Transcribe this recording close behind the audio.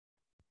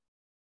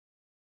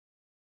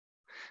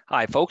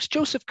Hi, folks.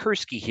 Joseph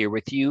Kursky here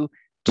with you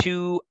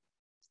to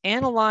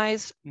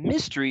analyze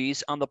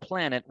mysteries on the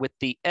planet with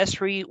the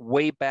Esri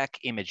Wayback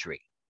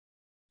Imagery.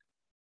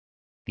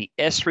 The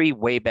Esri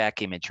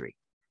Wayback Imagery.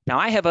 Now,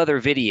 I have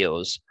other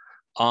videos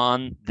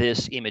on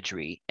this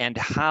imagery and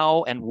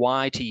how and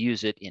why to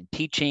use it in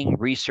teaching,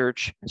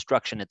 research,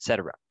 instruction,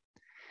 etc.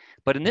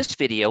 But in this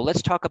video,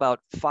 let's talk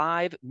about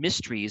 5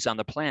 mysteries on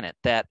the planet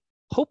that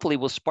hopefully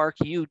will spark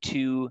you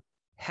to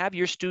have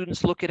your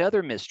students look at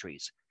other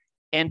mysteries.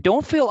 And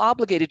don't feel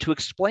obligated to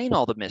explain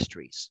all the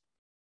mysteries.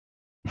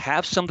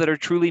 Have some that are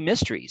truly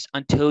mysteries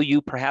until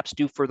you perhaps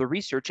do further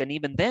research, and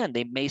even then,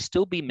 they may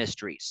still be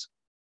mysteries.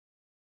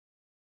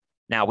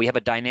 Now, we have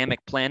a dynamic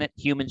planet,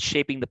 humans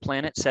shaping the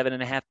planet,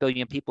 7.5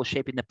 billion people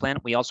shaping the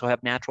planet. We also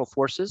have natural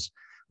forces,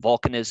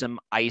 volcanism,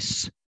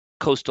 ice,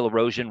 coastal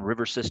erosion,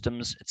 river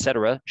systems,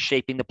 etc.,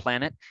 shaping the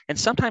planet. And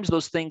sometimes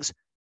those things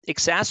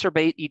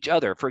exacerbate each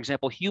other. For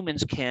example,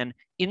 humans can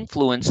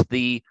influence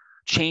the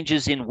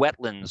changes in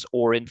wetlands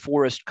or in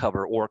forest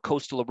cover or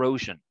coastal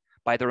erosion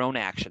by their own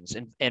actions,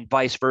 and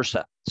vice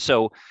versa.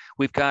 So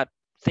we've got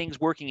things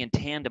working in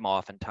tandem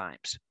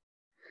oftentimes.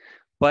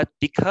 But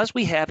because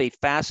we have a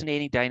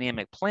fascinating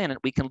dynamic planet,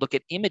 we can look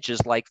at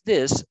images like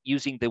this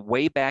using the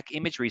Wayback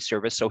Imagery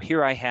Service. So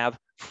here I have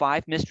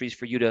 5 mysteries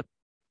for you to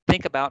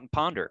think about and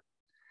ponder.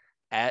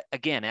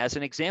 Again, as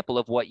an example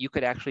of what you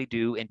could actually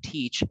do and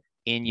teach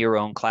in your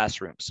own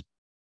classrooms.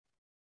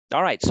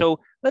 All right, so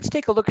let's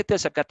take a look at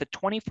this. I've got the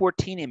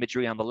 2014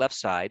 imagery on the left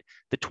side,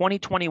 the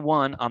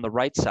 2021 on the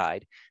right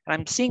side, and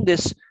I'm seeing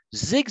this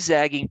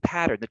zigzagging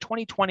pattern. The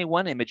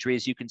 2021 imagery,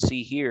 as you can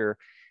see here,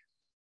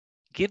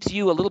 gives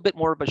you a little bit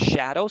more of a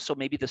shadow, so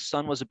maybe the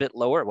sun was a bit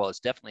lower. Well, it's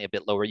definitely a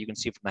bit lower. You can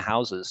see from the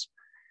houses.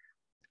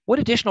 What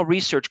additional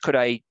research could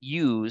I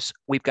use?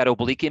 We've got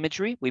oblique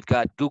imagery. We've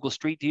got Google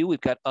Street View.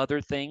 We've got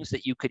other things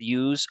that you could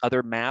use,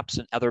 other maps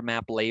and other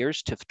map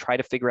layers to try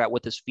to figure out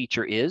what this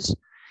feature is.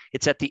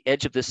 It's at the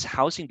edge of this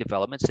housing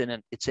development.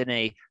 It's in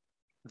a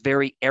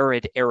very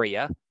arid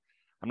area.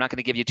 I'm not going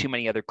to give you too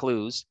many other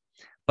clues,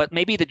 but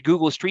maybe the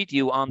Google Street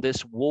View on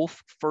this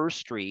Wolf Fir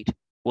Street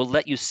will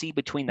let you see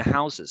between the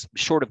houses,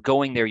 short of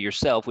going there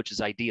yourself, which is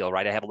ideal,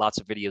 right? I have lots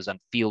of videos on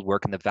field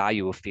work and the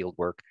value of field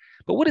work.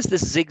 But what is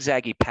this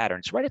zigzaggy pattern?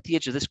 It's right at the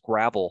edge of this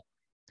gravel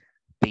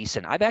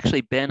basin. I've actually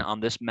been on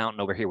this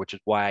mountain over here, which is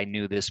why I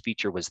knew this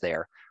feature was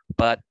there.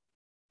 But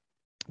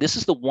this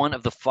is one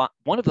of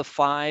the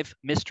 5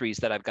 mysteries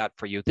that I've got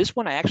for you. This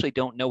one, I actually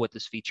don't know what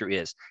this feature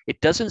is. It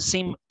doesn't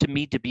seem to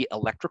me to be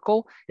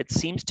electrical. It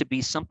seems to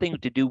be something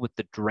to do with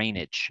the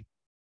drainage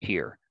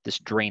here, this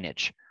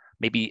drainage.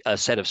 Maybe a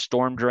set of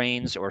storm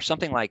drains or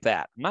something like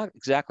that. I'm not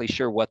exactly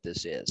sure what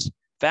this is.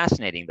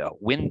 Fascinating, though.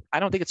 I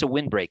don't think it's a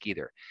windbreak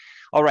either.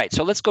 All right,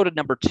 so let's go to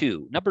number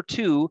 2. Number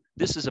 2,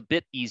 this is a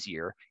bit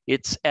easier.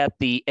 It's at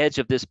the edge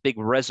of this big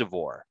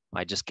reservoir.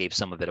 I just gave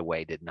some of it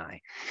away, didn't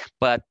I?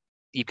 But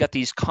you've got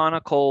these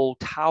conical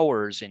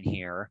towers in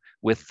here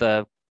with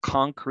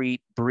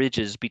concrete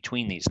bridges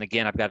between these. And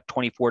again, I've got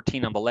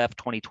 2014 on the left,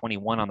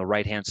 2021 on the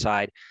right-hand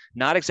side.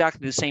 Not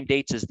exactly the same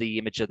dates as the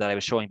image that I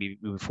was showing you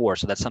before.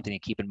 So that's something to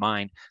keep in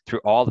mind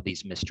through all of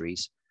these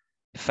mysteries.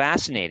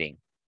 Fascinating.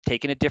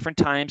 Taken at different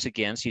times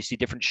again, so you see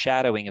different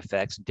shadowing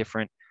effects,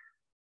 different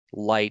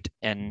light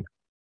and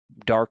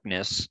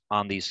darkness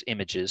on these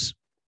images.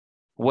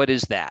 What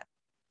is that?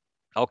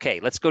 Okay,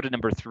 let's go to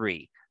number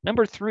 3.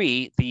 Number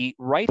 3, the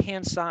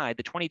right-hand side,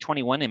 the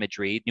 2021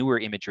 imagery, newer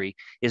imagery,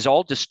 is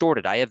all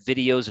distorted. I have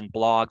videos and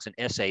blogs and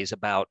essays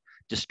about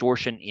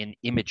distortion in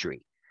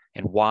imagery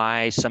and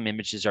why some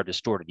images are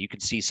distorted. You can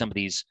see some of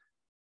these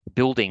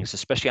buildings,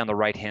 especially on the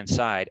right-hand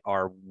side,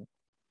 are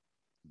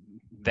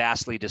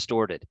vastly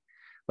distorted.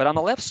 But on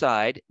the left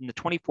side, in the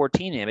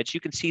 2014 image,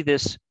 you can see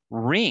this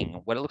ring,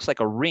 what it looks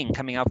like a ring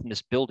coming out from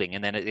this building,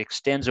 and then it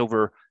extends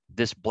over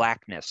this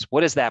blackness.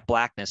 What is that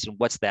blackness and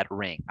what's that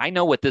ring? I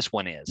know what this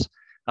one is.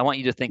 I want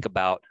you to think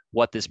about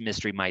what this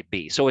mystery might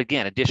be. So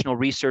again, additional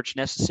research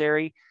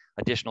necessary,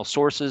 additional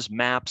sources,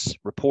 maps,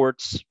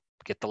 reports,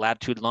 get the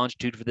latitude and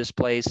longitude for this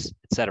place,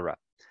 etc.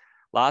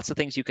 Lots of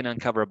things you can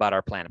uncover about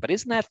our planet. But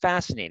isn't that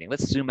fascinating?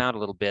 Let's zoom out a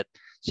little bit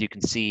so you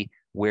can see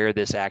where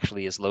this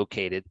actually is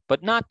located,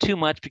 but not too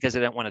much because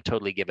I don't want to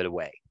totally give it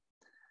away.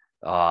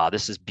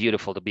 This is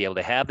beautiful to be able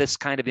to have this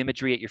kind of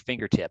imagery at your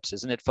fingertips,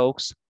 isn't it,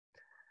 folks?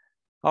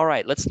 All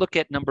right, let's look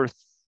at number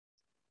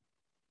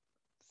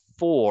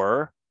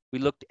 4. We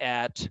looked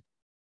at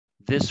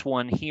this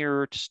one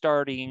here,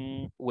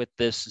 starting with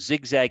this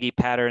zigzaggy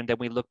pattern. Then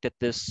we looked at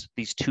these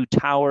 2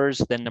 towers.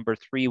 Then number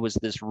 3 was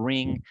this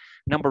ring.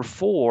 Number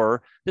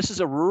 4, this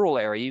is a rural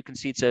area. You can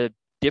see it's a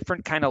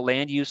different kind of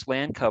land use,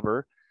 land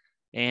cover.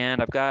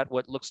 And I've got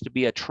what looks to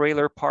be a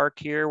trailer park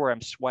here where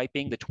I'm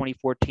swiping the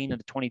 2014 and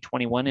the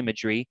 2021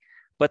 imagery.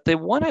 But the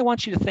one I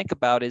want you to think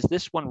about is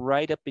this one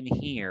right up in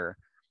here,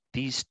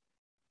 these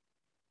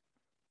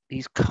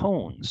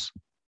cones.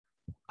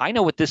 I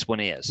know what this one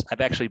is.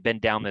 I've actually been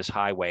down this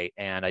highway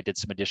and I did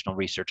some additional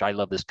research. I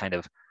love this kind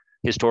of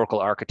historical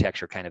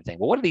architecture kind of thing.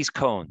 Well, what are these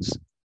cones?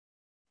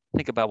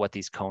 Think about what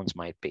these cones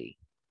might be.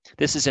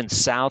 This is in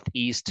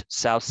southeast,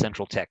 south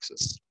central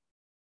Texas.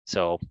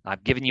 So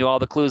I've given you all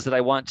the clues that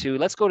I want to.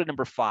 Let's go to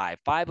number 5,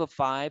 5 of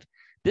 5.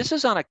 This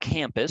is on a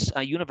campus,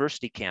 a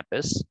university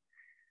campus,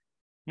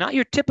 not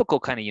your typical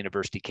kind of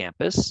university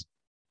campus,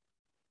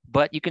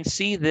 but you can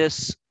see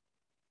this,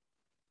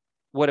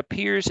 what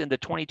appears in the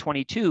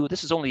 2022,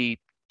 this is only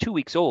 2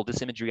 weeks old,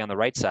 this imagery on the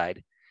right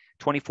side,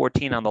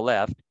 2014 on the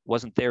left,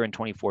 wasn't there in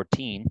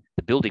 2014,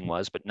 the building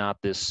was, but not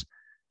this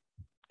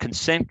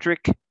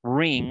concentric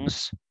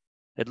rings,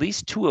 at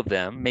least 2 of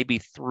them, maybe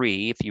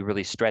 3 if you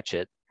really stretch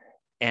it,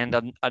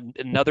 and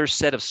another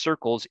set of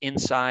circles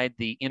inside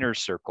the inner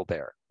circle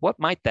there. What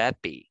might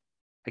that be?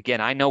 Again,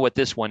 I know what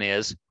this one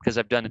is because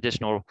I've done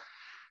additional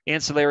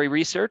ancillary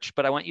research,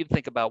 but I want you to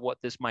think about what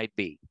this might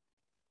be.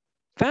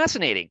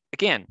 Fascinating.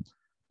 Again,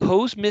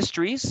 pose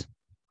mysteries,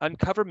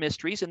 uncover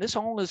mysteries, and this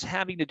all is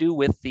having to do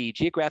with the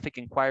geographic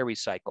inquiry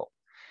cycle.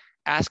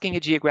 Asking a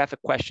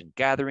geographic question,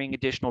 gathering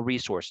additional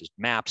resources,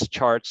 maps,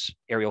 charts,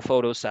 aerial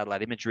photos,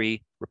 satellite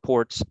imagery,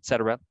 reports,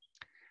 etc.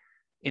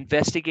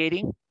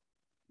 Investigating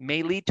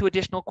may lead to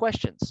additional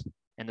questions,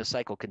 and the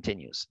cycle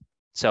continues.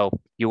 So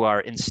you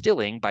are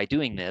instilling, by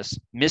doing this,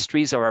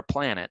 mysteries of our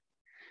planet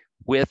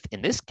with,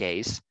 in this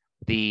case,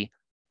 the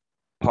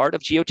part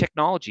of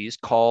geotechnologies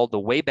called the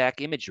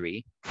wayback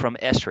imagery from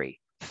Esri.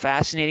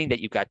 Fascinating that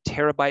you've got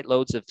terabyte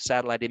loads of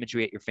satellite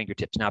imagery at your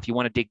fingertips. Now, if you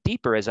want to dig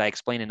deeper, as I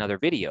explain in other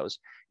videos,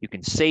 you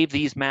can save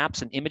these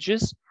maps and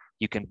images.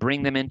 You can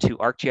bring them into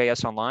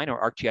ArcGIS Online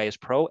or ArcGIS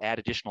Pro, add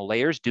additional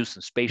layers, do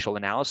some spatial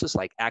analysis,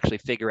 like actually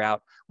figure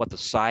out what the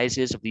size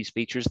is of these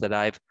features that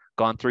I've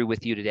gone through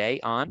with you today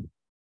on.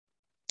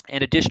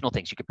 And additional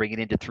things. You could bring it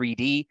into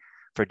 3D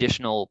for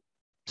additional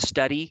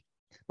study.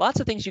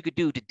 Lots of things you could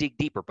do to dig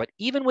deeper. But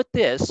even with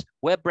this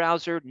web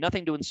browser,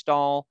 nothing to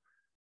install,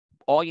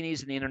 all you need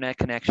is an internet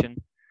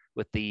connection.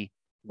 With the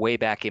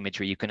wayback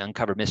imagery, you can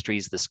uncover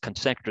mysteries, this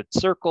concentric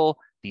circle,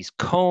 these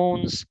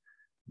cones,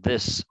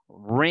 this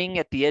ring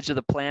at the edge of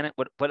the planet,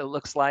 what it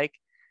looks like,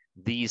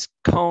 these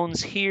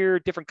cones here,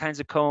 different kinds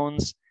of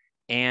cones,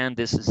 and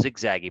this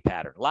zigzaggy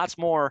pattern. Lots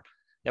more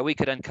that we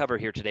could uncover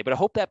here today, but I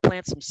hope that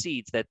plants some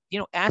seeds that,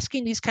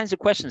 asking these kinds of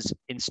questions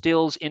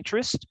instills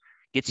interest,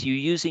 gets you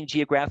using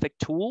geographic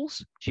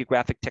tools,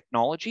 geographic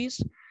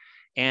technologies,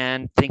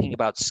 and thinking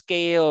about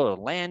scale,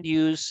 land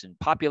use, and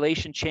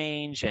population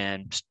change,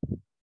 and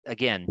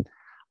again,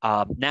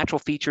 natural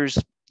features,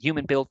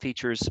 human-built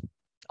features.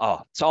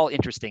 Oh, it's all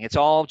interesting. It's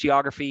all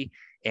geography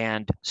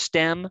and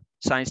STEM,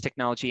 science,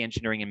 technology,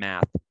 engineering, and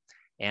math,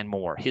 and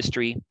more,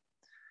 history.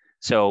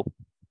 So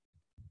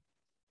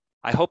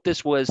I hope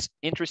this was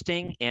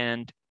interesting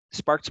and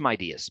sparked some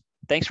ideas.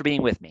 Thanks for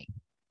being with me.